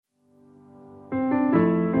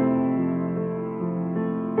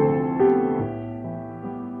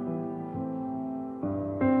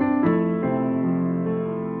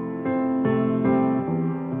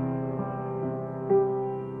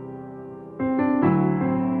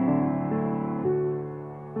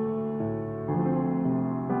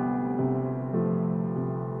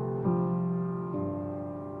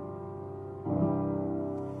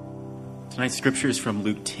Tonight's scripture is from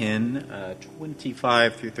Luke 10,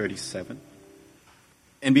 25 through 37.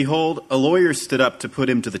 And behold, a lawyer stood up to put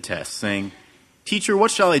him to the test, saying, "Teacher, what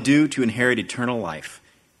shall I do to inherit eternal life?"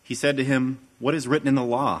 He said to him, "What is written in the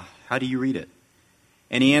law? How do you read it?"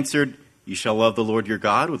 And he answered, "You shall love the Lord your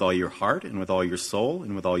God with all your heart, and with all your soul,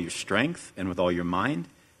 and with all your strength, and with all your mind,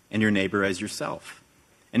 and your neighbor as yourself."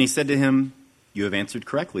 And he said to him, "You have answered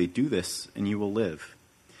correctly. Do this, and you will live."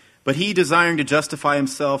 But he, desiring to justify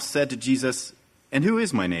himself, said to Jesus, "And who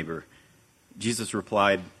is my neighbor?" Jesus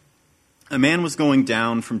replied, "A man was going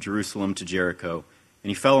down from Jerusalem to Jericho,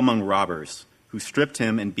 and he fell among robbers, who stripped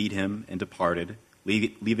him and beat him and departed,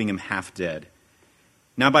 leaving him half dead.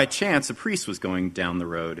 Now by chance a priest was going down the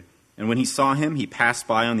road, and when he saw him, he passed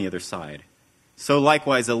by on the other side. So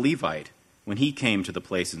likewise a Levite, when he came to the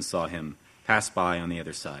place and saw him, passed by on the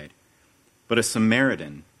other side. But a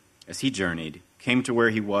Samaritan, as he journeyed, came to where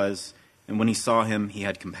he was, and when he saw him, he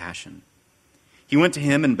had compassion. He went to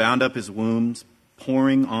him and bound up his wounds,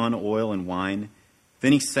 pouring on oil and wine.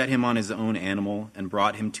 Then he set him on his own animal and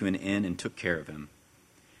brought him to an inn and took care of him.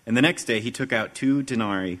 And the next day he took out 2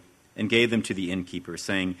 denarii and gave them to the innkeeper,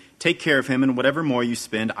 saying, 'Take care of him, and whatever more you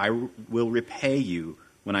spend, I will repay you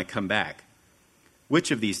when I come back.' Which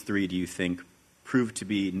of these 3 do you think proved to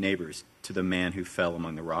be neighbors to the man who fell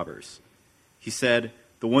among the robbers?" He said,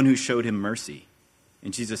 "The one who showed him mercy."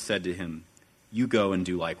 And Jesus said to him, "You go and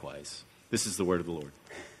do likewise." This is the word of the Lord.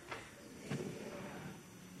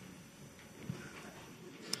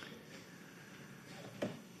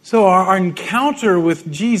 So our encounter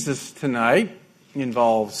with Jesus tonight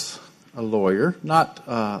involves a lawyer, not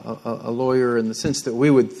a lawyer in the sense that we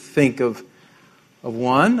would think of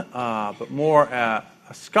one, but more a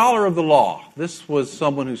scholar of the law. This was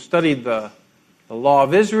someone who studied the law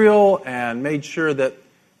of Israel and made sure that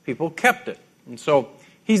people kept it. And so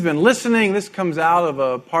he's been listening. This comes out of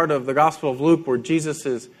a part of the Gospel of Luke where Jesus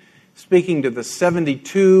is speaking to the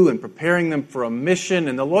 72 and preparing them for a mission.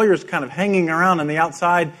 And the lawyer's kind of hanging around on the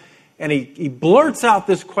outside. And he blurts out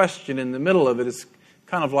this question in the middle of it. It's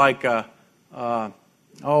kind of like kind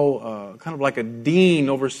of like a dean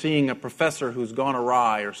overseeing a professor who's gone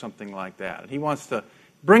awry or something like that. He wants to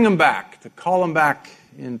bring him back, to call him back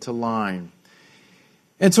into line.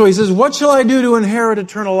 And so he says, "What shall I do to inherit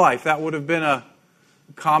eternal life?" That would have been a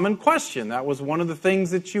common question. That was one of the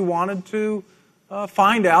things that you wanted to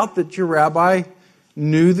find out that your rabbi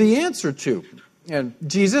knew the answer to. And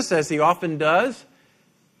Jesus, as he often does,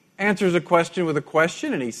 answers a question with a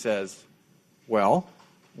question, and he says, "Well,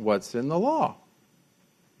 what's in the law?"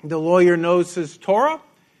 The lawyer knows his Torah,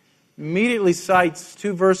 immediately cites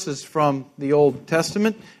 2 verses from the Old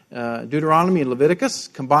Testament, Deuteronomy and Leviticus,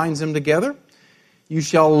 combines them together. "You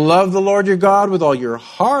shall love the Lord your God with all your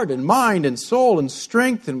heart and mind and soul and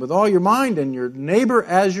strength and with all your mind, and your neighbor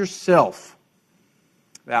as yourself."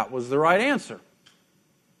 That was the right answer.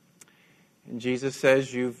 And Jesus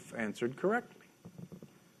says, "You've answered correctly."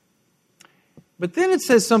 But then it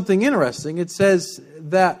says something interesting. It says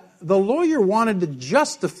that the lawyer wanted to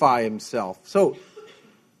justify himself. So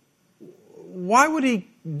why would he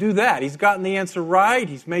do that? He's gotten the answer right.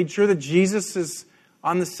 He's made sure that Jesus is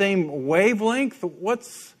on the same wavelength.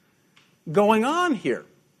 What's going on here?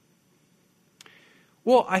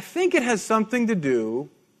 Well, I think it has something to do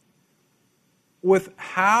with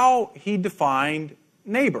how he defined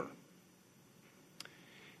neighbor.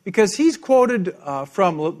 Because he's quoted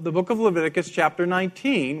from the book of Leviticus chapter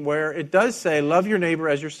 19, where it does say, "Love your neighbor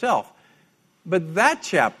as yourself." But that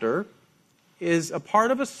chapter is a part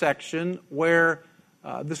of a section where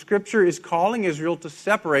the Scripture is calling Israel to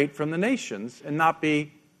separate from the nations and not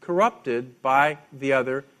be corrupted by the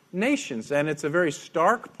other nations. And it's a very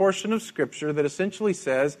stark portion of Scripture that essentially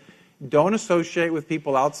says, don't associate with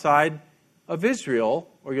people outside of Israel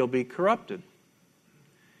or you'll be corrupted.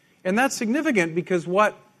 And that's significant because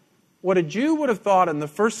what a Jew would have thought in the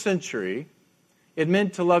first century it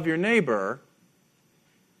meant to love your neighbor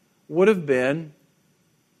would have been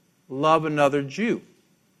love another Jew.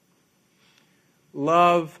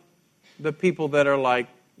 Love the people that are like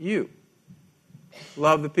you.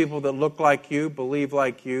 Love the people that look like you, believe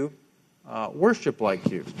like you, worship like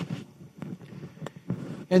you.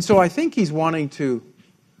 And so I think he's wanting to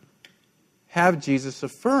have Jesus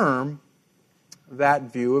affirm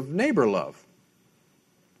that view of neighbor love.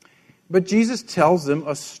 But Jesus tells them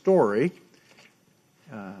a story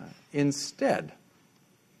instead.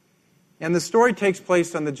 And the story takes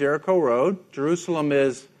place on the Jericho Road. Jerusalem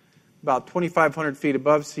is about 2,500 feet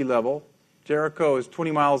above sea level. Jericho is 20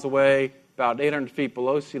 miles away, about 800 feet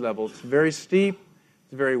below sea level. It's very steep.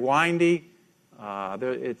 It's very windy.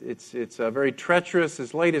 It's very treacherous.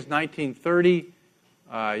 As late as 1930,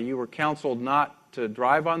 You were counseled not to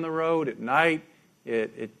drive on the road at night.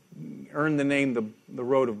 It earned the name the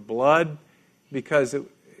Road of Blood because it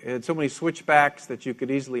had so many switchbacks that you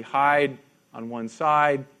could easily hide on one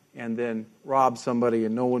side and then rob somebody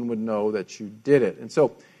and no one would know that you did it. And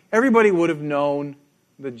so everybody would have known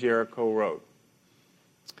the Jericho Road.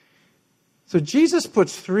 So Jesus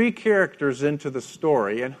puts three characters into the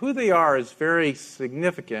story, and who they are is very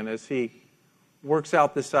significant as he works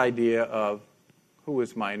out this idea of who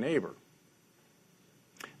is my neighbor.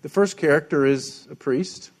 The first character is a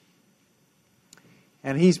priest,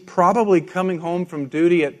 and he's probably coming home from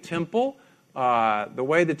duty at temple. The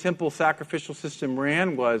way the temple sacrificial system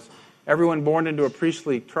ran was everyone born into a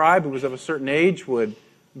priestly tribe who was of a certain age would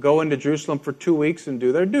go into Jerusalem for 2 weeks and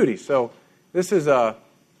do their duty. So this is a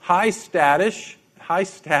high status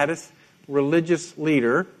religious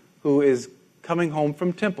leader who is coming home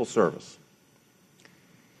from temple service.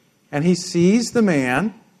 And he sees the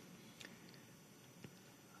man,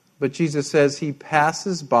 but Jesus says he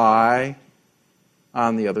passes by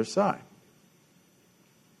on the other side.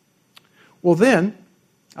 Well then,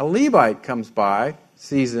 a Levite comes by,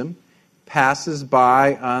 sees him, passes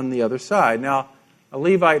by on the other side. Now, a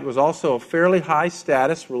Levite was also a fairly high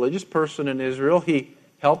status religious person in Israel. He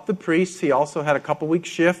helped the priests. He also had a couple-week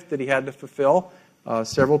shift that he had to fulfill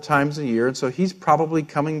several times a year. And so he's probably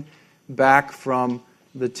coming back from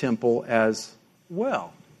the temple as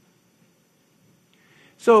well.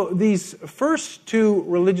 So these first two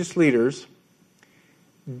religious leaders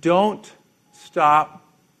don't stop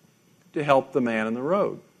to help the man on the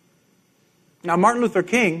road. Now, Martin Luther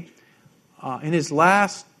King, in his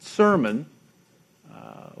last sermon,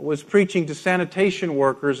 was preaching to sanitation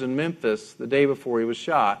workers in Memphis the day before he was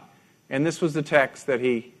shot. And this was the text that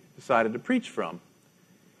he decided to preach from.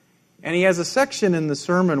 And he has a section in the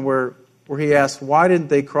sermon where he asks, why didn't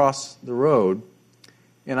they cross the road?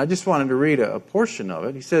 And I just wanted to read a portion of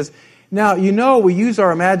it. He says, now, you know we use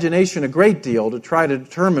our imagination a great deal to try to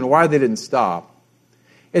determine why they didn't stop.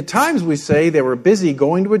 At times we say they were busy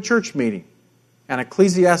going to a church meeting, an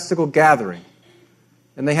ecclesiastical gathering,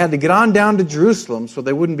 and they had to get on down to Jerusalem so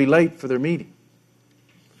they wouldn't be late for their meeting.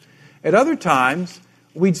 At other times,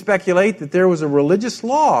 we'd speculate that there was a religious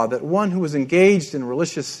law that one who was engaged in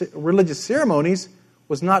religious ceremonies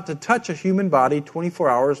was not to touch a human body 24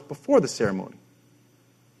 hours before the ceremony.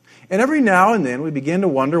 And every now and then we begin to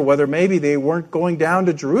wonder whether maybe they weren't going down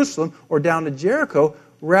to Jerusalem or down to Jericho.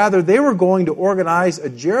 Rather, they were going to organize a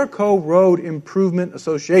Jericho Road Improvement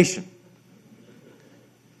Association.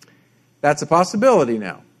 That's a possibility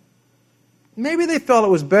now. Maybe they felt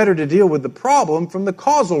it was better to deal with the problem from the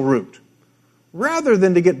causal root, rather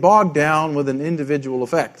than to get bogged down with an individual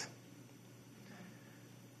effect.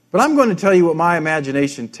 But I'm going to tell you what my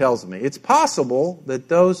imagination tells me. It's possible that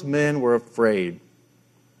those men were afraid.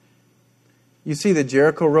 You see, the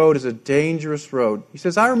Jericho Road is a dangerous road. He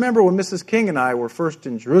says, I remember when Mrs. King and I were first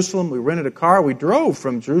in Jerusalem, we rented a car, we drove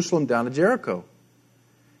from Jerusalem down to Jericho.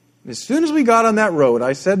 And as soon as we got on that road,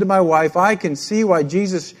 I said to my wife, I can see why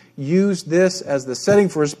Jesus used this as the setting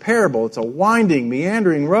for his parable. It's a winding,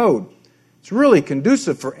 meandering road. It's really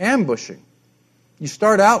conducive for ambushing. You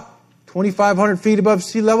start out 2,500 feet above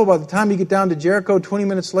sea level. By the time you get down to Jericho, 20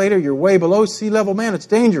 minutes later, you're way below sea level. Man, it's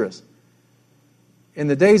dangerous. In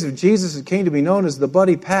the days of Jesus, it came to be known as the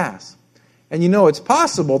Bloody Pass. And you know, it's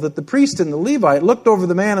possible that the priest and the Levite looked over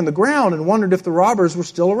the man on the ground and wondered if the robbers were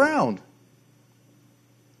still around.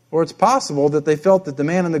 Or it's possible that they felt that the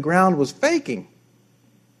man on the ground was faking.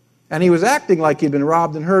 And he was acting like he'd been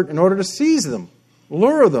robbed and hurt in order to seize them,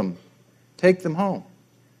 lure them, take them home.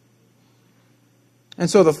 And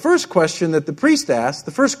so the first question that the priest asked,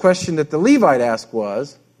 the first question that the Levite asked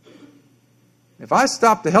was, if I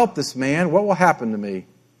stop to help this man, what will happen to me?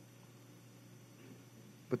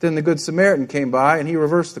 But then the Good Samaritan came by and he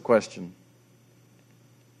reversed the question.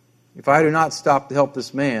 If I do not stop to help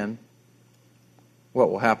this man, what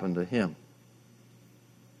will happen to him?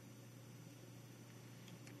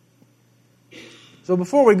 So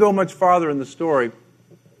before we go much farther in the story,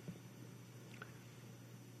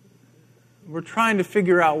 we're trying to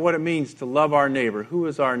figure out what it means to love our neighbor. Who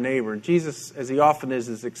is our neighbor? Jesus, as he often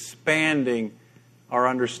is expanding our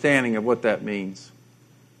understanding of what that means.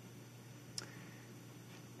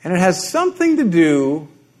 And it has something to do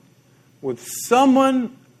with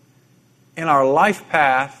someone in our life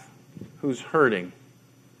path who's hurting.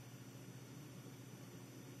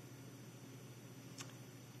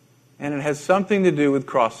 And it has something to do with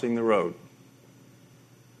crossing the road.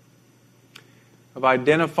 Of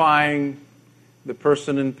identifying the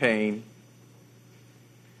person in pain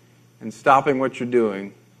and stopping what you're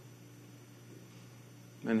doing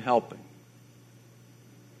and helping.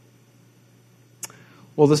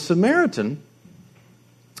 Well, the Samaritan,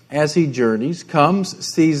 as he journeys, comes,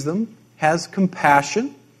 sees them, has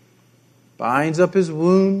compassion, binds up his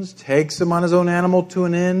wounds, takes him on his own animal to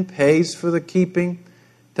an inn, pays for the keeping,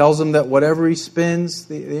 tells him that whatever he spends,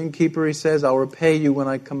 the innkeeper, he says, I'll repay you when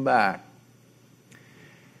I come back.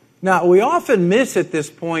 Now, we often miss at this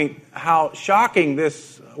point how shocking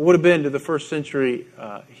this would have been to the first century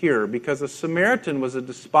here, because the Samaritan was a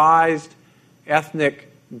despised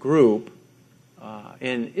ethnic group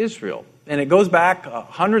in Israel. And it goes back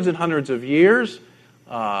hundreds and hundreds of years.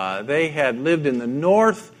 They had lived in the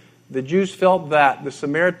north. The Jews felt that the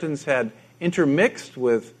Samaritans had intermixed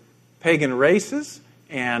with pagan races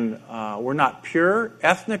and were not pure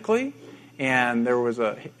ethnically. And there was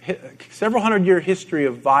a several hundred-year history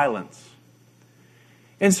of violence.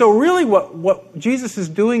 And so really what Jesus is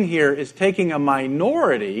doing here is taking a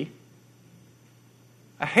minority,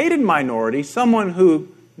 a hated minority, someone who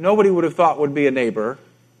nobody would have thought would be a neighbor,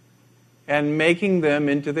 and making them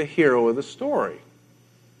into the hero of the story.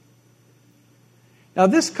 Now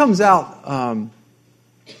this comes out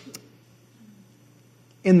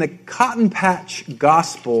in the Cotton Patch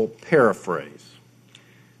Gospel paraphrase.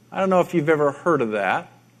 I don't know if you've ever heard of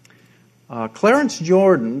that. Clarence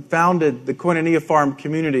Jordan founded the Koinonia Farm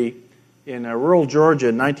community in rural Georgia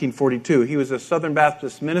in 1942. He was a Southern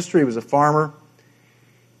Baptist minister. He was a farmer.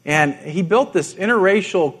 And he built this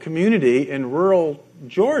interracial community in rural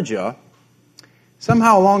Georgia.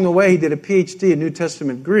 Somehow along the way, he did a PhD in New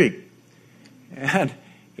Testament Greek. And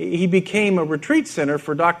he became a retreat center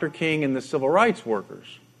for Dr. King and the civil rights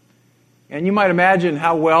workers. And you might imagine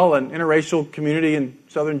how well an interracial community in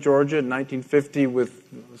southern Georgia in 1950 with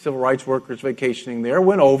civil rights workers vacationing there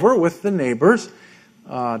went over with the neighbors.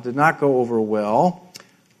 Did not go over well.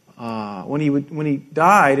 When he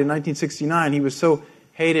died in 1969, he was so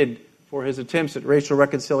hated for his attempts at racial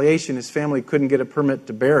reconciliation, his family couldn't get a permit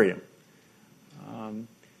to bury him.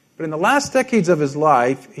 But in the last decades of his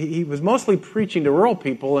life, he was mostly preaching to rural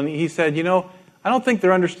people, and he said, I don't think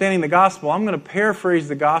they're understanding the gospel. I'm going to paraphrase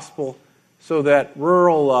the gospel so that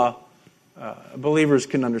rural believers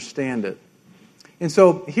can understand it. And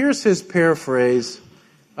so here's his paraphrase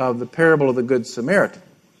of the parable of the Good Samaritan.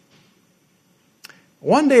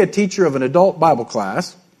 One day a teacher of an adult Bible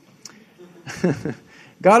class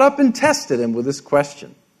got up and tested him with this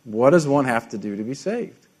question: what does one have to do to be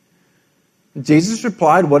saved? Jesus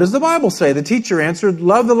replied, what does the Bible say? The teacher answered,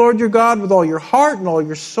 love the Lord your God with all your heart and all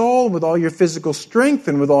your soul, with all your physical strength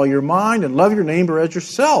and with all your mind, and love your neighbor as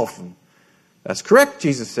yourself. And that's correct,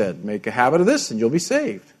 Jesus said. Make a habit of this and you'll be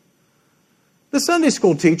saved. The Sunday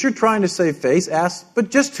school teacher, trying to save face, asked,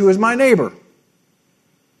 but just who is my neighbor?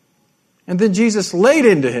 And then Jesus laid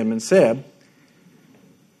into him and said,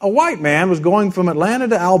 a white man was going from Atlanta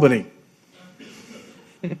to Albany.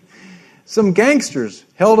 Some gangsters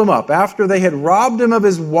held him up. After they had robbed him of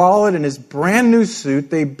his wallet and his brand new suit,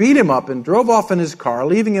 they beat him up and drove off in his car,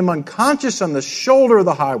 leaving him unconscious on the shoulder of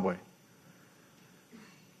the highway.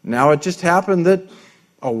 Now it just happened that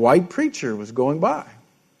a white preacher was going by.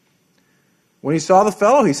 When he saw the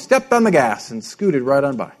fellow, he stepped on the gas and scooted right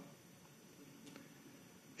on by.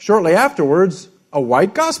 Shortly afterwards, a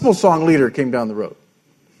white gospel song leader came down the road.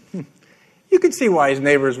 You can see why his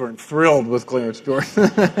neighbors weren't thrilled with Clarence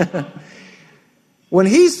Jordan. When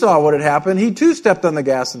he saw what had happened, he too stepped on the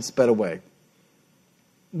gas and sped away.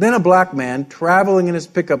 Then a black man, traveling in his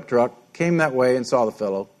pickup truck, came that way and saw the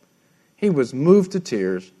fellow. He was moved to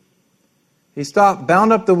tears. He stopped,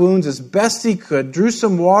 bound up the wounds as best he could, drew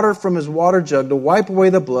some water from his water jug to wipe away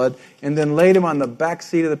the blood, and then laid him on the back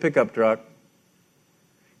seat of the pickup truck.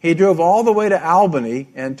 He drove all the way to Albany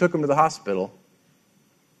and took him to the hospital.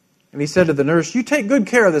 And he said to the nurse, you take good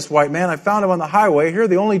care of this white man. I found him on the highway. Here are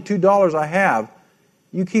the only $2 I have.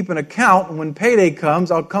 You keep an account, and when payday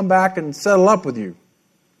comes, I'll come back and settle up with you.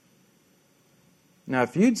 Now,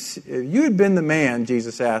 if you had been the man,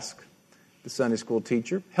 Jesus asked the Sunday school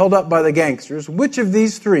teacher, held up by the gangsters, which of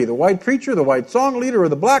these three, the white preacher, the white song leader, or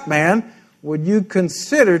the black man, would you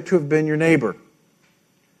consider to have been your neighbor?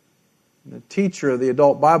 And the teacher of the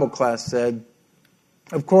adult Bible class said,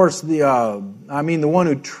 of course, the one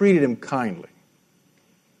who treated him kindly.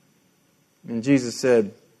 And Jesus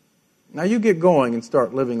said, now you get going and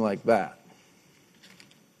start living like that.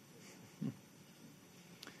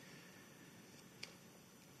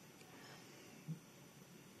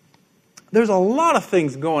 There's a lot of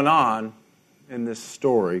things going on in this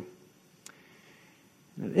story.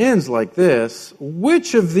 It ends like this.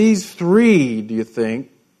 Which of these three, do you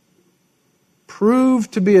think,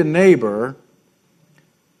 proved to be a neighbor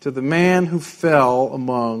to the man who fell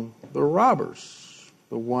among the robbers?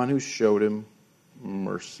 The one who showed him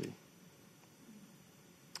mercy.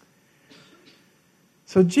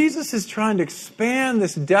 So Jesus is trying to expand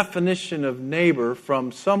this definition of neighbor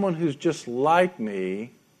from someone who's just like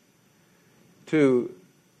me to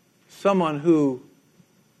someone who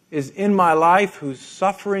is in my life, who's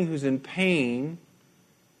suffering, who's in pain,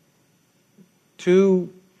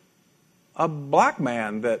 to a black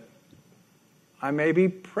man that I may be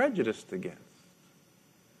prejudiced against.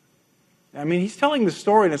 I mean, he's telling the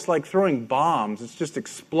story, and it's like throwing bombs. It's just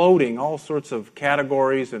exploding all sorts of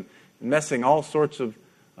categories and messing all sorts of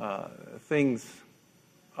things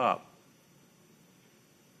up.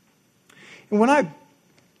 And when I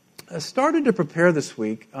started to prepare this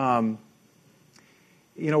week, we're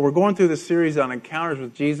going through this series on encounters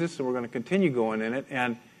with Jesus, and we're going to continue going in it.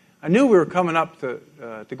 And I knew we were coming up to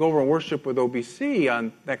go over and worship with OBC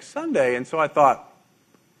on next Sunday, and so I thought,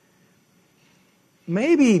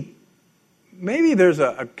 maybe there's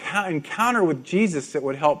an encounter with Jesus that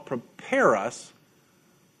would help prepare us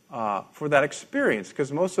for that experience,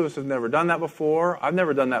 because most of us have never done that before. I've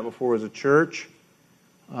never done that before as a church.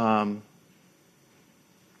 And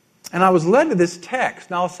I was led to this text.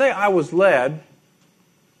 Now, I'll say I was led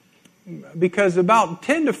because about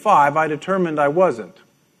 10 to 5, I determined I wasn't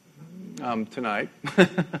tonight.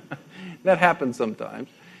 That happens sometimes.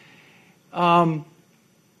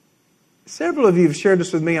 Several of you have shared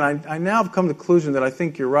this with me, and I now have come to the conclusion that I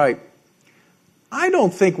think you're right. I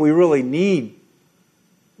don't think we really need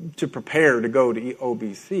to prepare to go to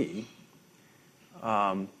OBC.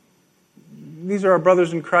 These are our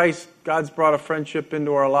brothers in Christ. God's brought a friendship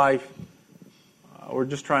into our life. We're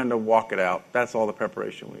just trying to walk it out. That's all the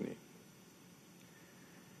preparation we need.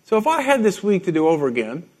 So if I had this week to do over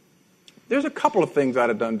again, there's a couple of things I'd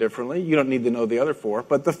have done differently. You don't need to know the other 4.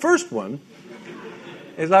 But the first one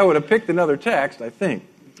is I would have picked another text, I think.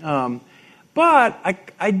 But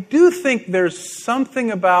I do think there's something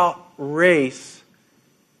about race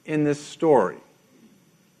in this story.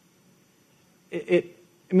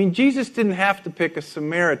 Jesus didn't have to pick a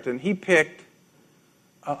Samaritan. He picked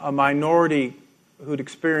a minority who'd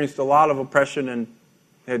experienced a lot of oppression and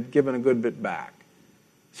had given a good bit back.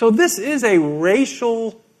 So this is a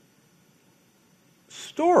racial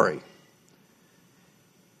story.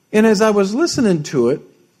 And as I was listening to it,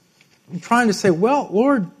 I'm trying to say, well,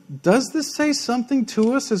 Lord, does this say something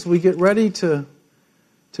to us as we get ready to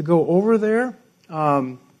go over there?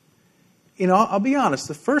 I'll be honest.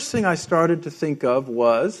 The first thing I started to think of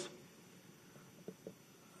was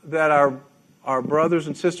that our brothers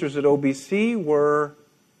and sisters at OBC were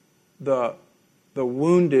the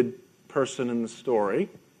wounded person in the story,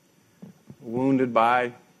 wounded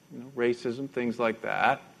by racism, things like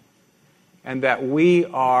that, and that we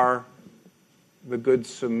are the Good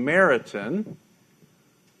Samaritan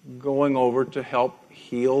going over to help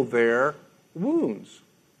heal their wounds.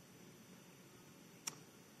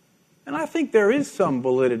 And I think there is some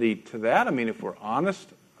validity to that. I mean, if we're honest,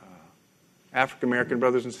 African American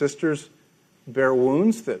brothers and sisters bear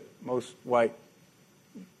wounds that most white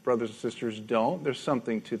brothers and sisters don't. There's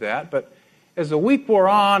something to that. But as the week wore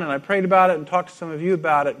on and I prayed about it and talked to some of you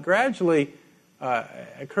about it, gradually it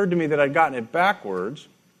occurred to me that I'd gotten it backwards.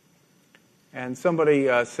 And somebody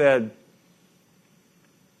said,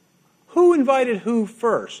 who invited who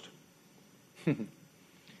first?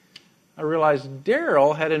 I realized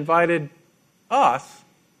Daryl had invited us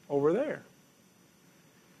over there.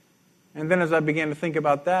 And then as I began to think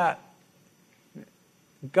about that,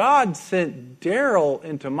 God sent Daryl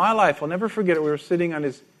into my life. I'll never forget it. We were sitting on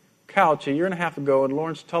his couch a year and a half ago, and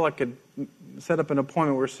Lawrence Tullock had set up an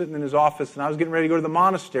appointment. We were sitting in his office, and I was getting ready to go to the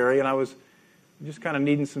monastery, and I was just kind of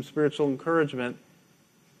needing some spiritual encouragement.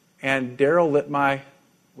 And Daryl lit my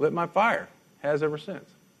fire. Has ever since.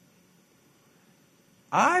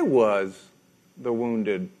 I was the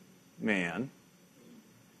wounded man,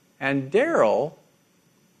 and Daryl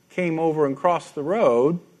came over and crossed the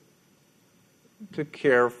road to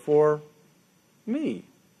care for me.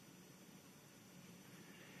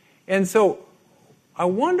 And so I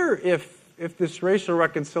wonder if this racial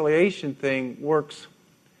reconciliation thing works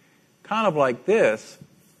kind of like this.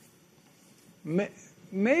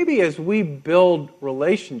 Maybe as we build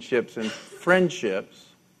relationships and friendships,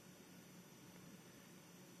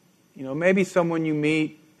 maybe someone you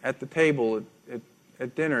meet at the table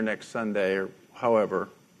at dinner next Sunday or however,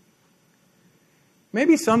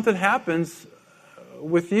 maybe something happens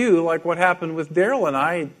with you like what happened with Daryl and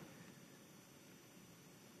I,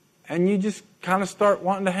 and you just kind of start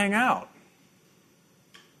wanting to hang out.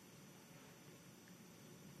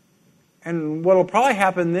 And what will probably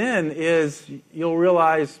happen then is you'll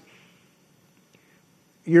realize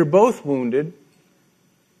you're both wounded.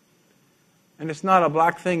 And it's not a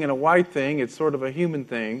black thing and a white thing. It's sort of a human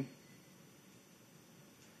thing.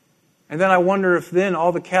 And then I wonder if then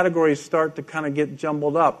all the categories start to kind of get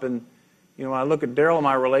jumbled up. And, when I look at Daryl and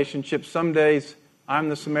my relationship, some days I'm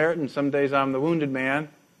the Samaritan, some days I'm the wounded man,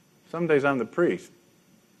 some days I'm the priest.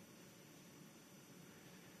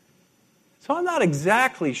 So I'm not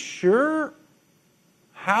exactly sure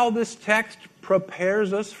how this text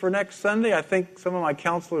prepares us for next Sunday. I think some of my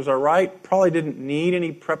counselors are right. Probably didn't need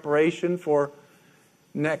any preparation for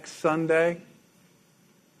next Sunday.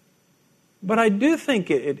 But I do think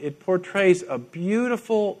it portrays a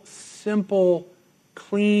beautiful, simple,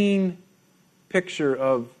 clean picture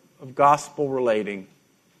of gospel relating.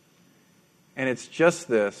 And it's just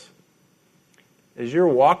this. As you're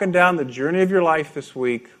walking down the journey of your life this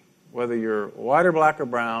week, whether you're white or black or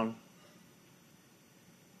brown,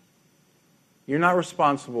 you're not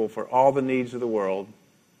responsible for all the needs of the world.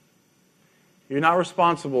 You're not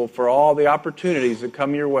responsible for all the opportunities that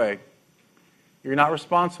come your way. You're not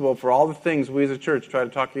responsible for all the things we as a church try to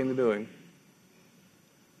talk you into doing.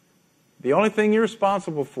 The only thing you're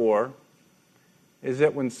responsible for is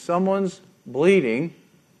that when someone's bleeding,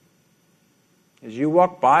 as you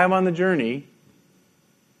walk by them on the journey,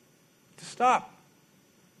 to stop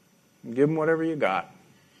and give them whatever you got.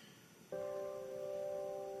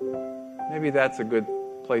 Maybe that's a good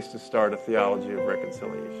place to start a theology of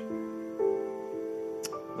reconciliation.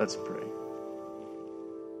 Let's pray.